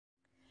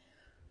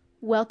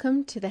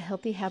Welcome to the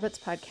Healthy Habits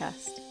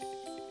Podcast.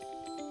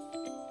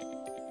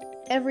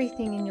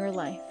 Everything in your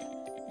life,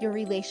 your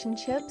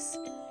relationships,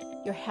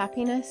 your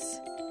happiness,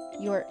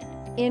 your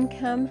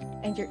income,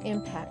 and your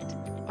impact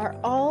are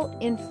all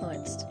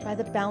influenced by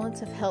the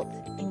balance of health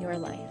in your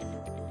life.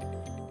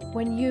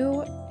 When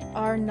you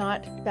are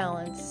not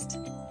balanced,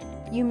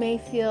 you may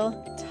feel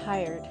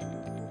tired.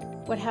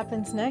 What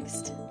happens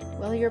next?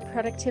 Well, your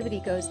productivity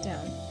goes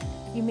down.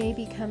 You may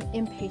become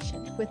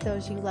impatient with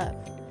those you love.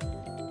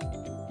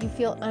 You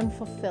feel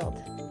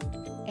unfulfilled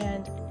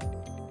and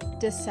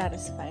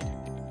dissatisfied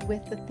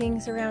with the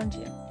things around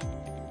you.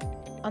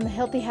 On the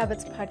Healthy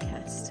Habits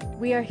Podcast,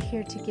 we are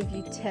here to give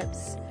you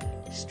tips,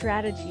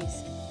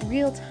 strategies,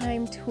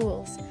 real-time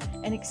tools,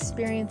 and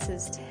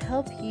experiences to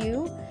help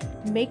you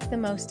make the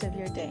most of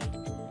your day.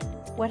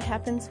 What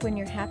happens when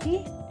you're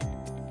happy?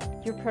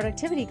 Your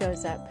productivity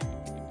goes up.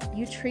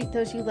 You treat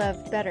those you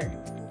love better,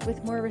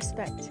 with more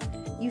respect.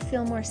 You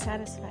feel more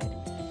satisfied,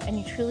 and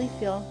you truly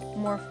feel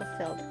more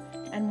fulfilled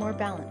and more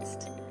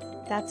balanced.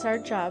 That's our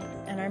job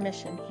and our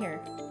mission here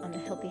on the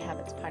Healthy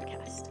Habits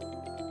Podcast.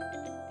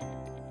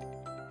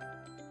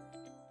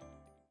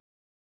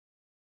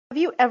 Have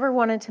you ever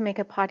wanted to make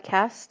a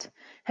podcast?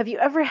 Have you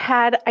ever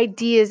had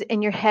ideas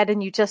in your head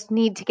and you just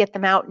need to get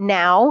them out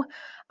now?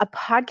 A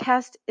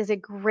podcast is a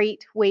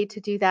great way to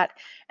do that.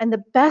 And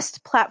the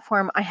best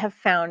platform I have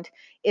found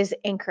is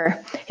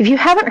Anchor. If you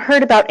haven't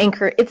heard about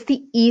Anchor, it's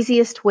the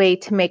easiest way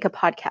to make a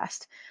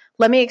podcast.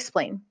 Let me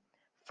explain.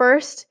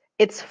 First,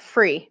 it's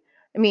free.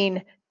 I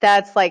mean,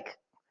 that's like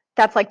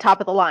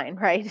top of the line,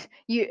 right?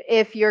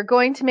 If you're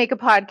going to make a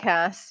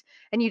podcast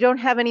and you don't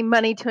have any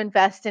money to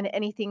invest in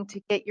anything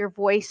to get your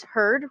voice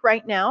heard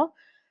right now,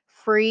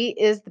 free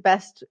is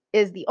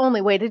the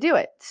only way to do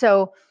it.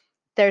 So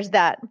there's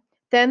that.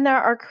 Then there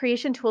are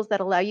creation tools that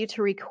allow you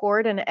to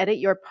record and edit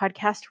your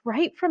podcast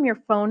right from your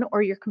phone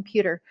or your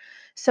computer.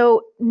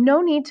 So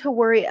no need to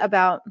worry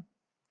about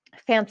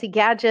fancy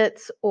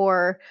gadgets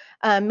or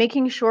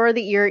making sure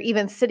that you're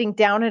even sitting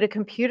down at a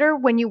computer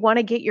when you want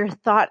to get your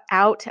thought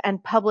out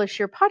and publish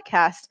your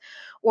podcast.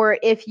 Or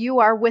if you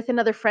are with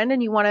another friend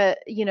and you want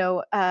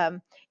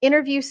to,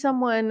 interview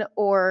someone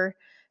or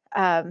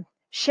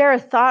share a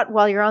thought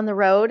while you're on the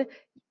road,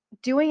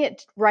 doing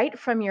it right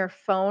from your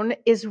phone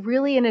is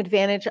really an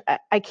advantage.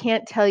 I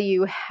can't tell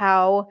you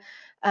how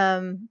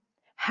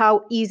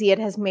easy it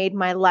has made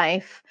my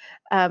life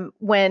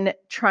when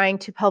trying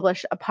to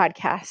publish a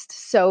podcast.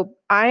 So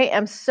I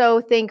am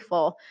so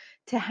thankful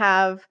to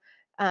have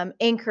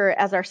Anchor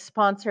as our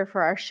sponsor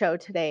for our show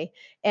today.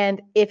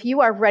 And if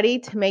you are ready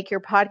to make your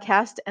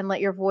podcast and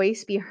let your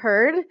voice be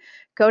heard,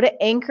 go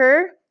to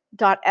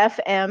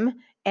anchor.fm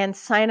and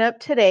sign up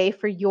today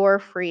for your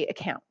free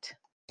account.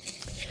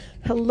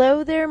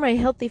 Hello there, my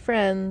healthy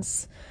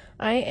friends.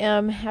 I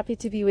am happy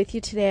to be with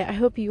you today. I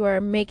hope you are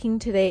making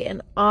today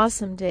an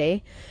awesome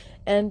day.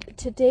 And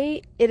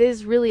today it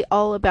is really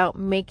all about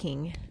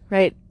making,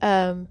 right?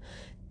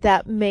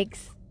 That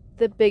makes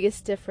the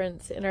biggest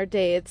difference in our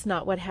day. It's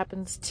not what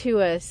happens to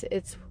us,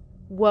 it's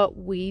what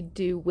we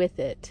do with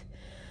it.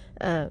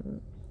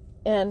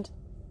 And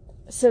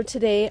so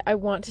today I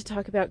want to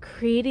talk about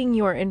creating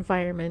your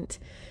environment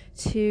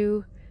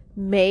to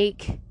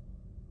make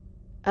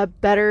a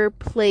better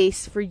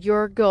place for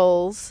your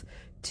goals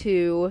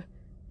to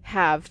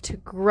have to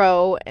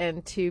grow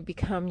and to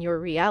become your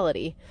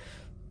reality,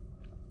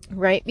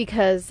 right?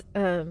 Because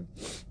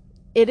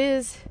it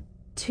is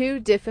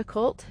too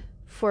difficult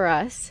for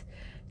us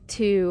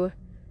to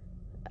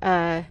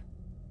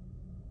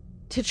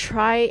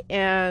try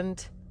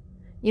and,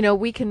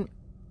 we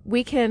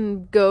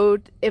can go,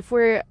 if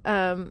we're,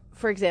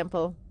 for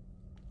example,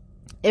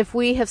 if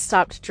we have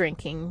stopped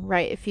drinking,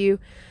 right? If you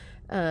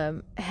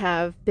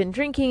have been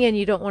drinking and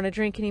you don't want to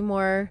drink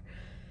anymore,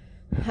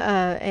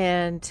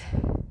 and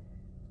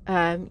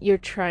you're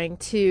trying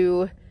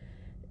to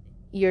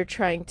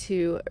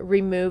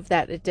remove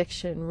that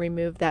addiction,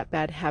 remove that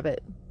bad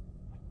habit.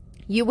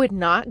 You would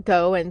not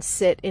go and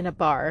sit in a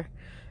bar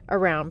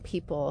around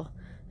people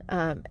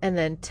and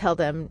then tell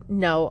them,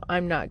 no,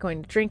 I'm not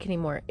going to drink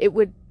anymore. It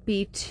would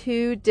be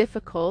too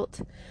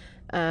difficult.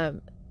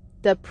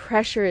 The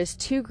pressure is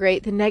too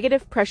great. The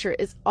negative pressure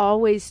is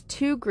always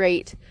too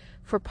great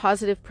for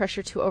positive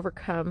pressure to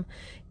overcome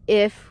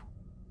if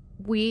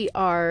we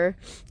are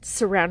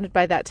surrounded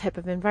by that type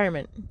of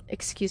environment.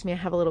 Excuse me, I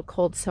have a little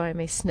cold, so I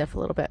may sniff a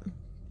little bit.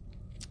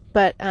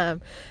 But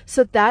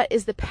so that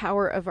is the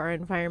power of our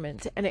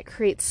environment, and it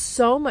creates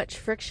so much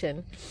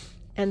friction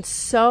and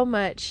so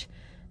much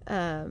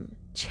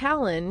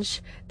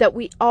challenge that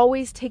we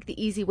always take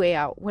the easy way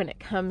out when it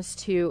comes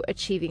to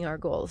achieving our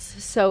goals.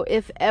 So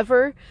if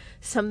ever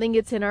something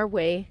gets in our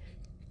way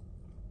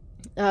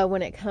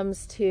when it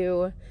comes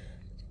to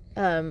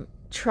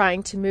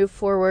trying to move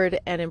forward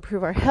and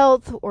improve our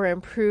health or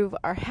improve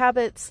our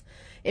habits,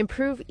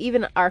 improve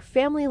even our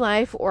family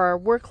life or our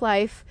work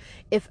life,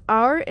 if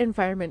our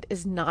environment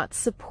is not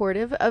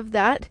supportive of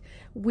that,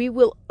 we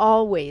will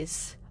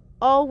always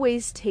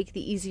take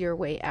the easier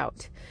way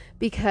out,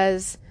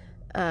 because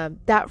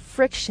that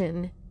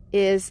friction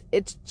is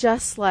it's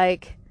just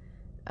like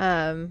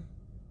the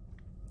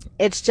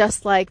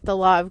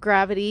law of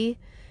gravity.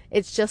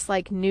 It's just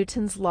like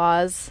Newton's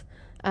laws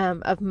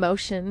of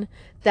motion,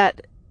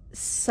 that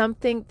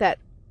something that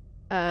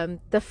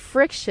the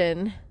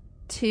friction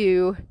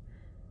to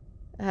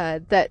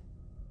that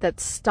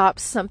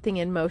stops something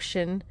in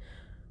motion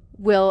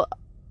will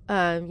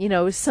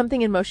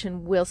something in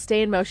motion will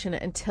stay in motion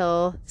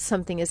until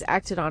something is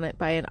acted on it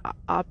by an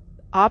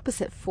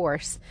opposite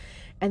force,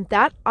 and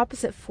that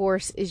opposite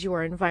force is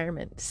your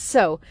environment.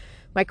 So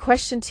my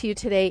question to you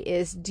today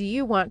is, do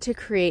you want to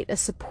create a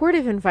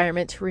supportive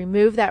environment to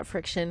remove that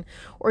friction,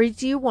 or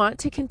do you want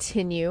to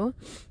continue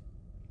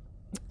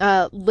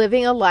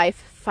living a life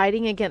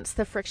fighting against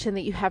the friction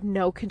that you have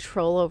no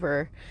control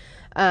over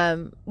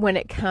when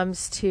it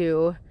comes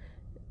to,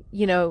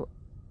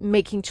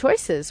 making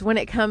choices, when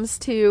it comes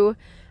to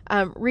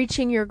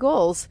reaching your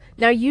goals?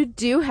 Now, you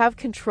do have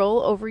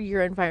control over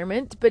your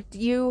environment, but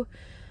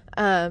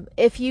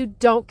if you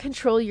don't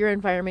control your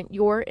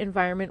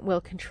environment will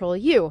control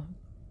you.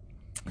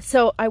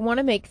 So I want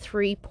to make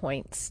 3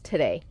 points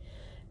today,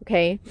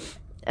 okay?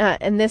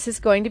 And this is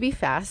going to be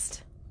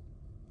fast.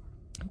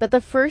 But the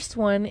first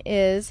one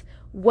is,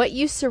 what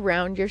you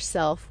surround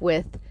yourself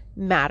with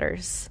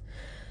matters.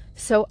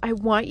 So I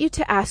want you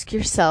to ask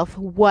yourself,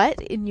 what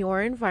in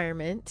your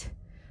environment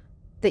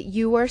that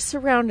you are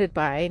surrounded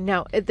by,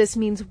 now this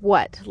means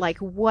what? Like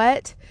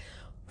what?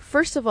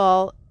 First of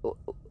all,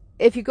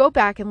 if you go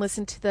back and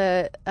listen to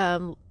the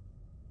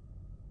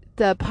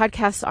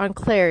podcast on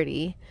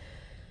clarity,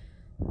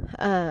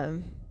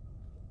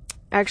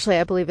 actually,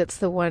 I believe it's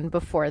the one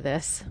before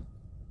this.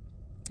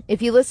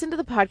 If you listen to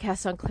the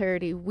podcast on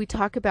clarity, we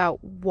talk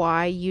about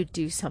why you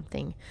do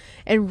something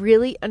and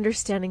really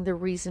understanding the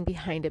reason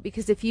behind it.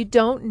 Because if you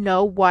don't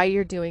know why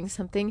you're doing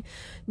something,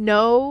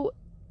 no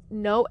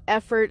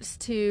efforts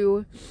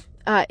to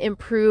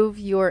improve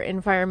your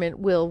environment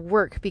will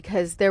work,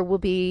 because there will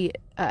be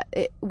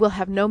it will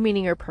have no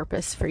meaning or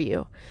purpose for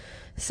you.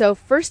 So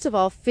first of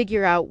all,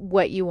 figure out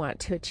what you want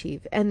to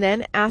achieve, and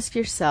then ask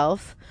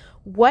yourself,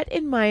 what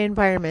in my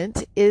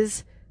environment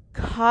is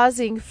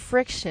causing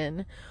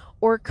friction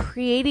or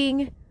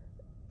creating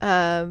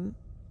or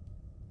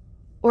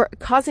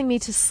causing me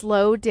to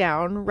slow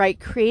down, right?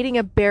 Creating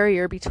a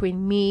barrier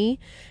between me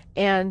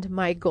and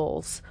my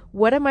goals.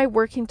 What am I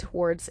working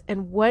towards,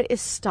 and what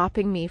is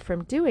stopping me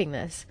from doing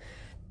this?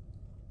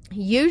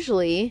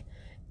 Usually,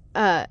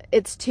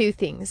 it's 2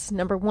 things.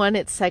 Number 1,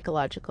 it's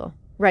psychological,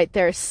 right?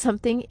 There is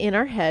something in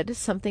our head,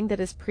 something that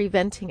is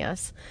preventing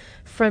us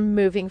from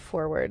moving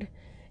forward.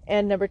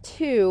 And number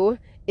 2,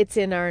 it's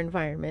in our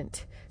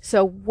environment.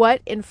 So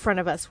what in front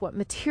of us, what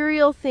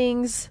material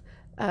things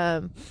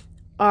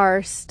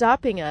are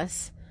stopping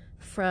us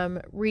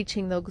from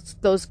reaching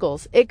those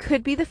goals? It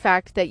could be the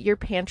fact that your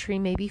pantry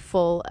may be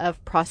full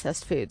of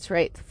processed foods,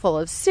 right? Full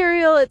of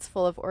cereal, it's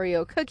full of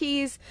Oreo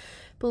cookies.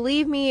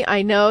 Believe me,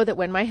 I know that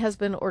when my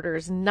husband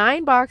orders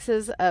 9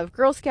 boxes of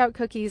Girl Scout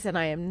cookies, and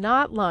I am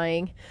not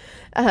lying,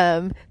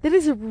 that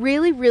is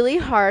really, really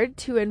hard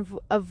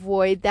to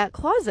avoid that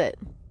closet.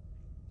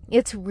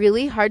 It's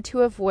really hard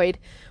to avoid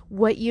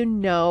what you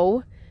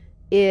know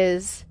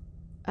is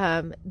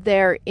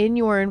there in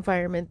your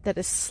environment that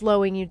is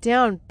slowing you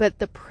down, but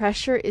the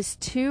pressure is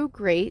too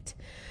great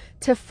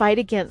to fight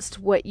against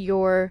what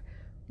your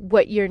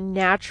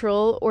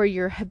natural or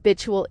your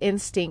habitual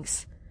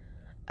instincts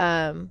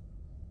are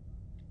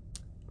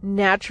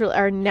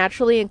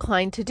naturally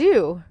inclined to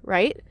do,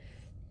 right?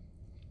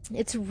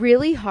 It's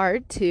really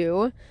hard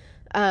to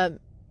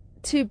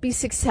be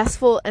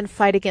successful and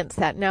fight against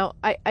that. Now,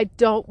 I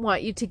don't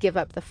want you to give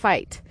up the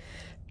fight,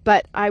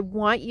 but I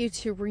want you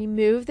to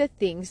remove the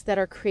things that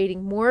are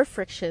creating more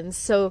friction,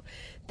 so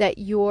that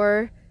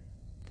your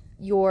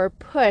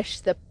push,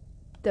 the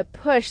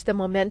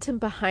momentum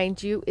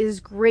behind you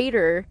is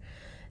greater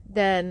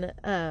than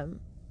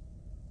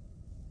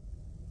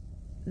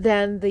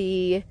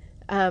the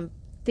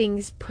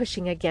things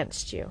pushing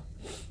against you.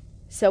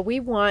 So we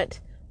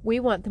want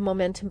the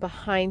momentum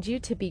behind you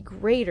to be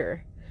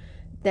greater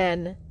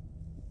than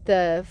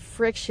the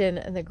friction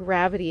and the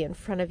gravity in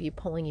front of you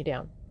pulling you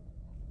down.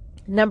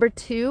 Number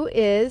 2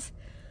 is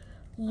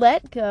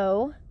let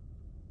go.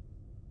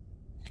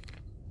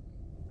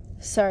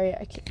 Sorry,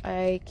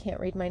 I can't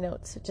read my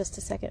notes. Just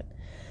a second.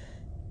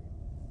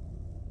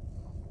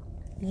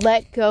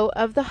 Let go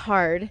of the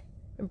hard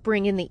and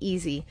bring in the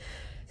easy.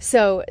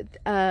 So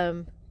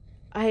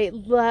I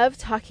love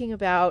talking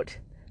about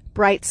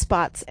bright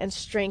spots and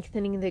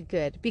strengthening the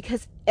good,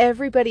 because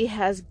everybody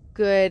has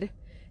good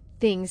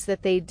things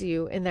that they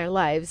do in their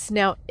lives.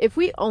 Now, if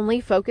we only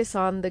focus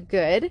on the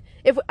good,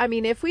 if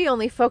we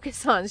only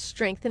focus on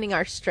strengthening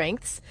our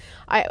strengths,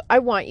 I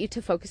want you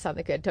to focus on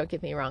the good, don't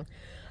get me wrong.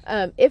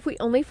 If we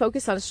only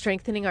focus on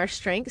strengthening our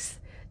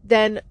strengths,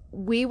 then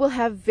we will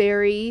have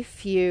very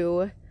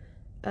few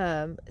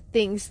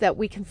things that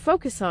we can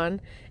focus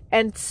on,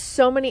 and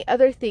so many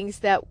other things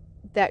that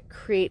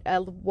create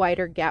a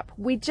wider gap.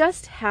 We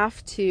just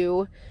have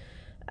to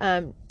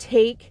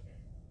take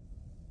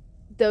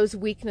those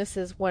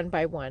weaknesses one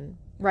by one.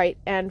 right?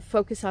 And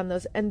focus on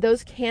those. And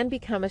those can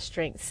become a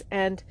strength.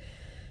 And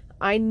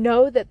I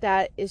know that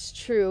that is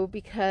true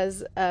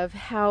because of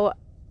how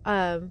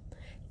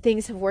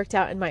things have worked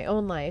out in my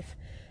own life.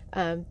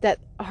 That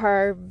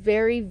our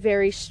very,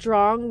 very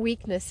strong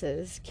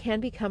weaknesses can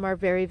become our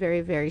very,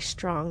 very, very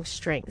strong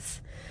strengths.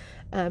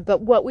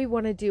 But what we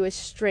want to do is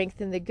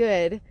strengthen the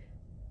good,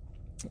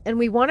 and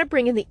we want to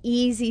bring in the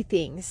easy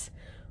things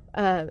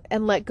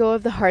and let go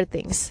of the hard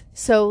things.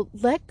 So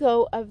let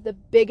go of the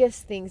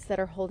biggest things that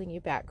are holding you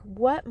back.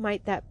 What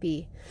might that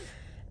be?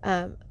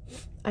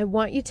 I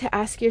want you to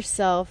ask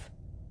yourself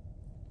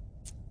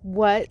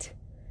what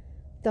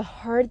the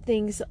hard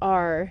things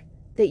are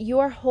that you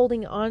are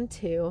holding on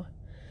to.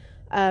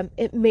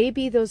 It may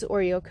be those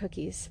Oreo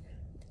cookies.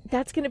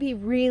 That's going to be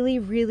really,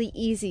 really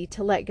easy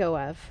to let go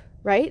of,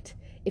 right?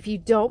 If you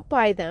don't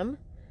buy them,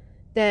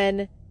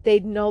 then they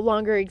no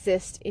longer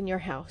exist in your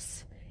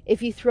house.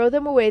 If you throw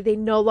them away, they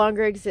no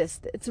longer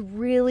exist. It's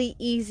really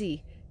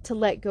easy to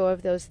let go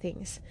of those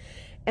things.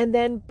 And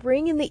then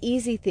bring in the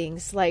easy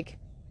things like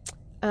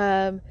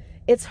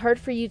it's hard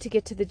for you to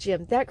get to the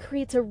gym. That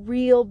creates a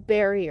real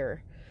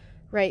barrier,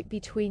 right,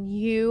 between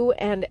you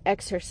and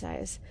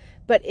exercise.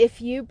 But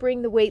if you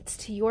bring the weights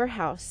to your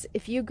house,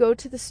 if you go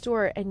to the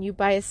store and you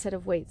buy a set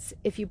of weights,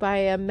 if you buy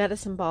a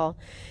medicine ball,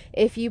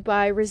 if you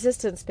buy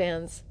resistance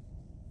bands,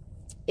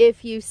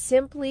 if you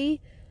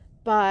simply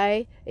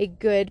buy a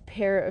good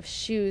pair of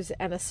shoes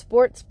and a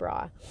sports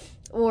bra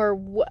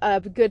or a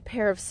good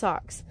pair of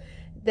socks,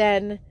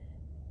 then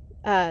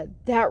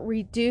that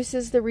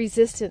reduces the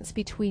resistance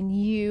between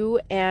you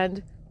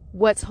and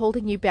what's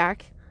holding you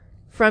back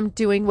from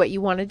doing what you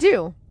want to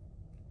do.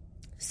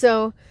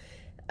 So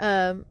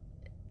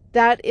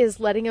that is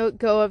letting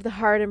go of the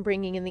hard and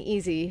bringing in the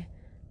easy,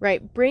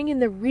 right? Bring in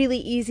the really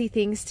easy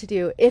things to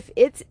do. If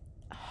it's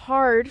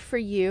hard for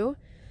you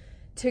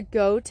to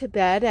go to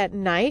bed at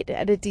night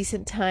at a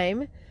decent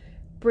time,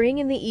 bring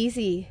in the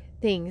easy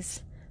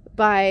things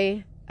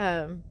by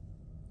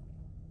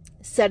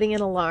setting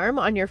an alarm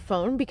on your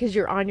phone, because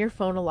you're on your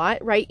phone a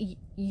lot, right?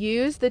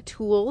 Use the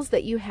tools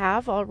that you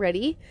have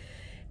already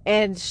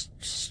and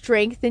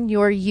strengthen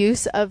your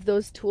use of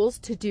those tools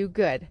to do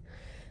good.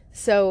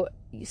 So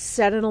you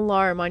set an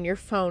alarm on your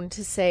phone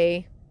to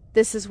say,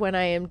 this is when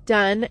I am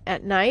done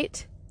at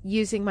night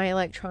using my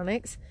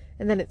electronics,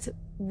 and then it's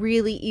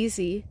really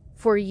easy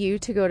for you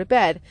to go to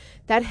bed.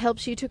 That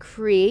helps you to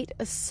create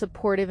a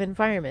supportive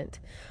environment.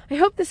 I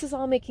hope this is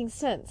all making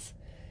sense.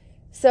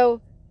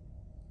 So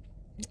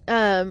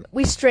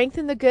we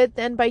strengthen the good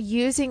then by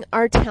using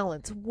our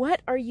talents.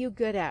 What are you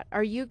good at?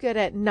 Are you good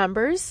at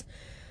numbers?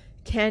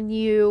 Can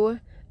you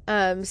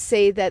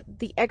say that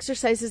the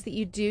exercises that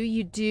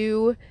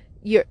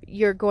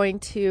you're going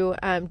to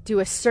do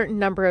a certain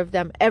number of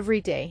them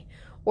every day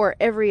or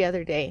every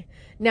other day?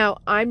 Now,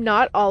 I'm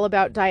not all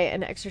about diet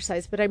and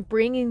exercise, but I'm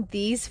bringing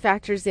these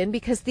factors in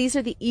because these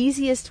are the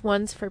easiest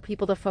ones for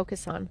people to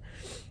focus on.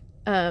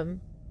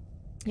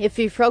 If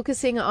you're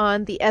focusing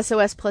on the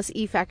SOS plus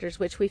E factors,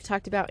 which we've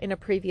talked about in a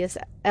previous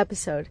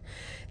episode,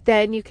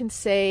 then you can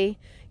say,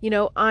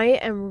 I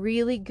am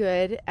really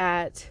good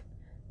at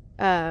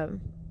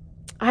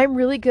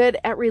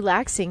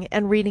relaxing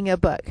and reading a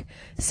book.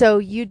 So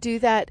you do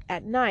that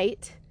at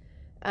night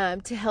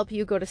to help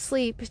you go to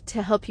sleep,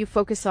 to help you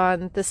focus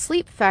on the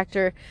sleep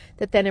factor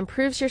that then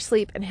improves your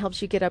sleep and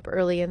helps you get up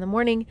early in the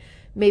morning,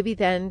 maybe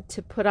then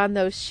to put on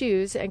those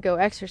shoes and go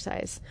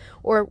exercise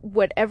or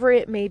whatever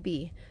it may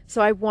be.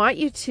 So I want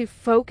you to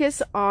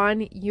focus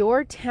on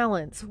your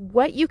talents,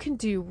 what you can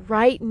do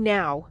right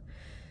now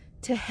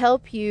to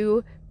help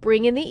you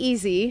bring in the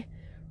easy,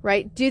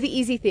 right? Do the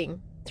easy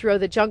thing. Throw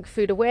the junk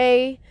food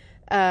away,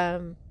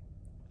 bring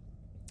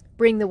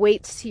the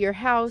weights to your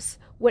house,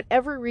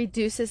 whatever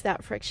reduces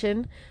that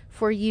friction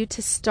for you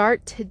to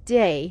start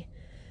today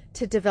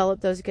to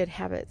develop those good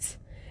habits.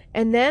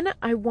 And then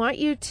I want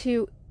you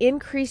to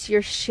increase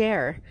your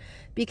share,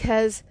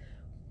 because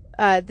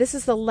this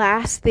is the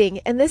last thing,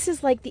 and this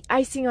is like the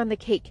icing on the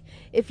cake.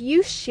 If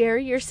you share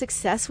your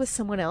success with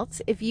someone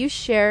else, if you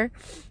share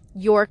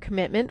your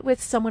commitment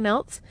with someone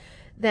else,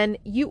 then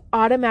you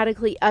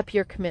automatically up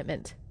your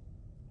commitment.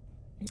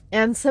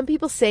 And some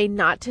people say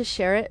not to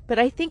share it, but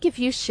I think if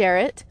you share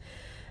it,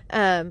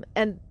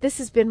 and this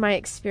has been my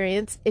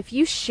experience, if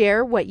you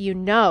share what you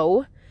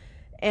know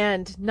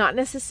and not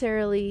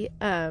necessarily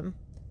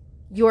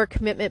your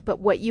commitment, but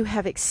what you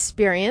have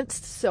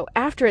experienced. So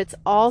after it's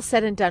all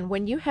said and done,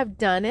 when you have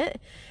done it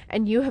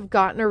and you have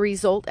gotten a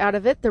result out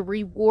of it, the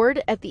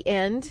reward at the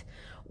end,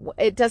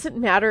 it doesn't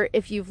matter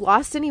if you've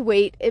lost any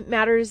weight. It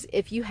matters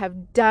if you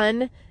have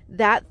done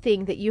that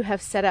thing that you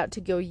have set out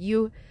to go.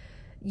 You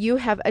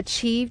have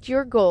achieved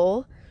your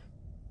goal.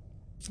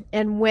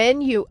 And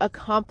when you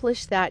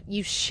accomplish that,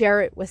 you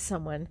share it with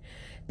someone,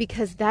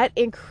 because that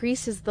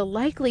increases the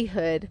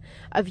likelihood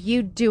of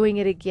you doing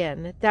it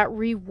again. That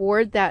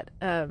reward, that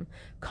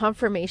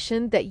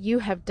confirmation that you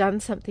have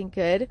done something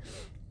good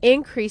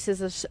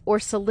increases or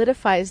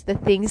solidifies the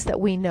things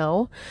that we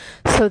know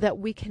so that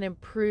we can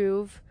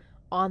improve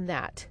on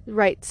that,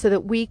 right? So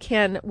that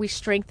we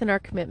strengthen our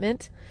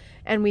commitment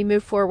and we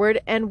move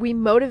forward, and we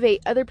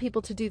motivate other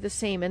people to do the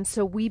same. And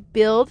so we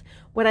build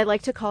what I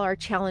like to call our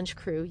challenge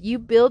crew. You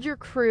build your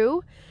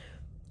crew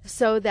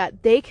so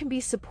that they can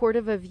be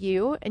supportive of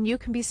you and you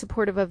can be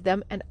supportive of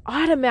them. And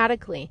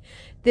automatically,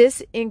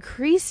 this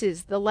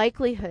increases the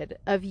likelihood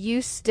of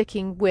you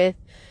sticking with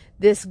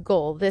this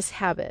goal, this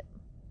habit.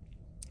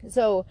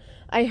 So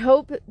I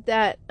hope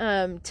that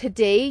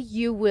today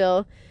you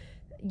will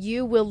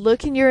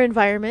look in your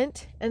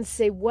environment and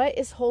say, what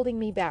is holding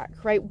me back,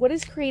 right? What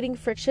is creating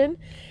friction?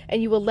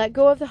 And you will let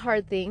go of the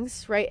hard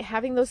things, right?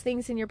 Having those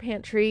things in your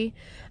pantry,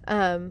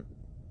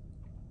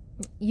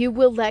 you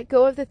will let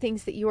go of the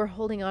things that you are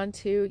holding on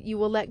to. You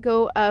will let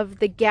go of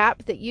the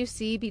gap that you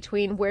see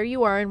between where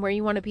you are and where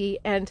you want to be,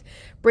 and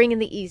bring in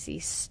the easy.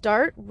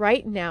 Start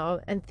right now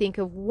and think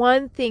of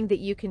one thing that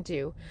you can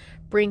do.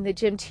 Bring the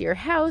gym to your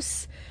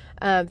house,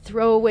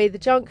 throw away the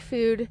junk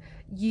food,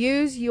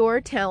 use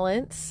your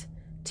talents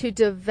to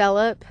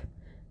develop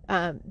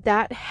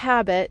that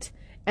habit,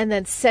 and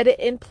then set it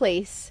in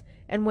place.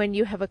 And when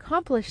you have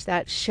accomplished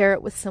that, share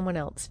it with someone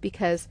else,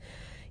 because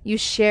you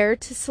share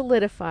to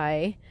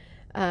solidify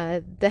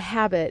the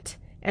habit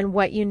and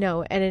what you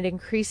know, and it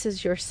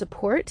increases your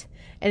support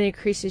and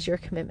increases your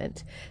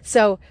commitment.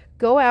 So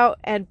go out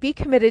and be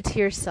committed to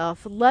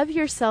yourself. Love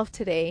yourself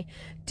today.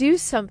 Do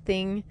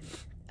something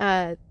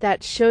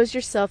that shows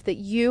yourself that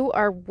you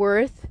are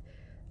worth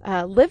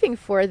living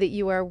for, that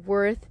you are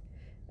worth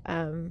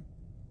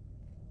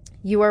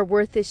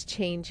this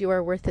change. You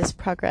are worth this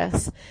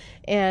progress.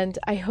 And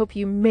I hope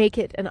you make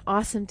it an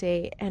awesome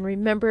day. And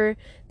remember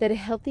that a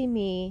healthy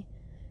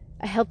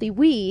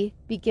we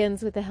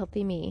begins with a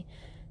healthy me.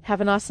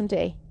 Have an awesome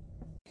day.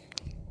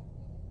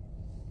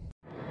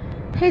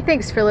 Hey,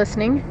 thanks for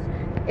listening.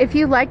 If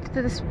you liked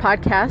this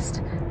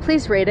podcast,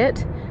 please rate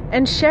it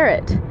and share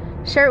it.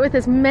 Share it with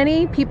as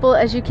many people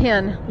as you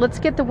can. Let's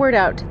get the word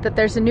out that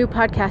there's a new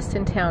podcast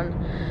in town.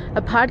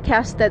 A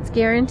podcast that's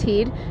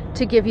guaranteed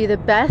to give you the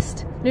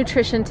best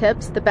nutrition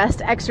tips, the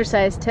best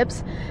exercise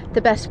tips,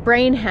 the best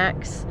brain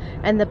hacks,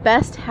 and the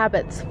best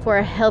habits for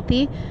a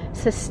healthy,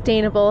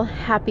 sustainable,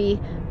 happy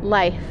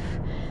life.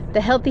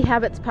 The Healthy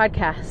Habits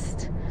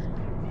Podcast.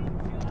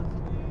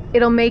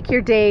 It'll make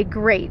your day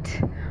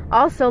great.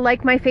 Also,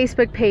 like my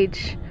Facebook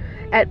page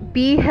at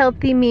Be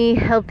Healthy Me,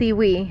 Healthy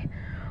We,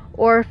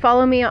 or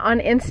follow me on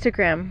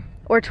Instagram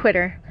or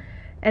Twitter,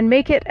 and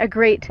make it a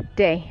great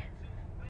day.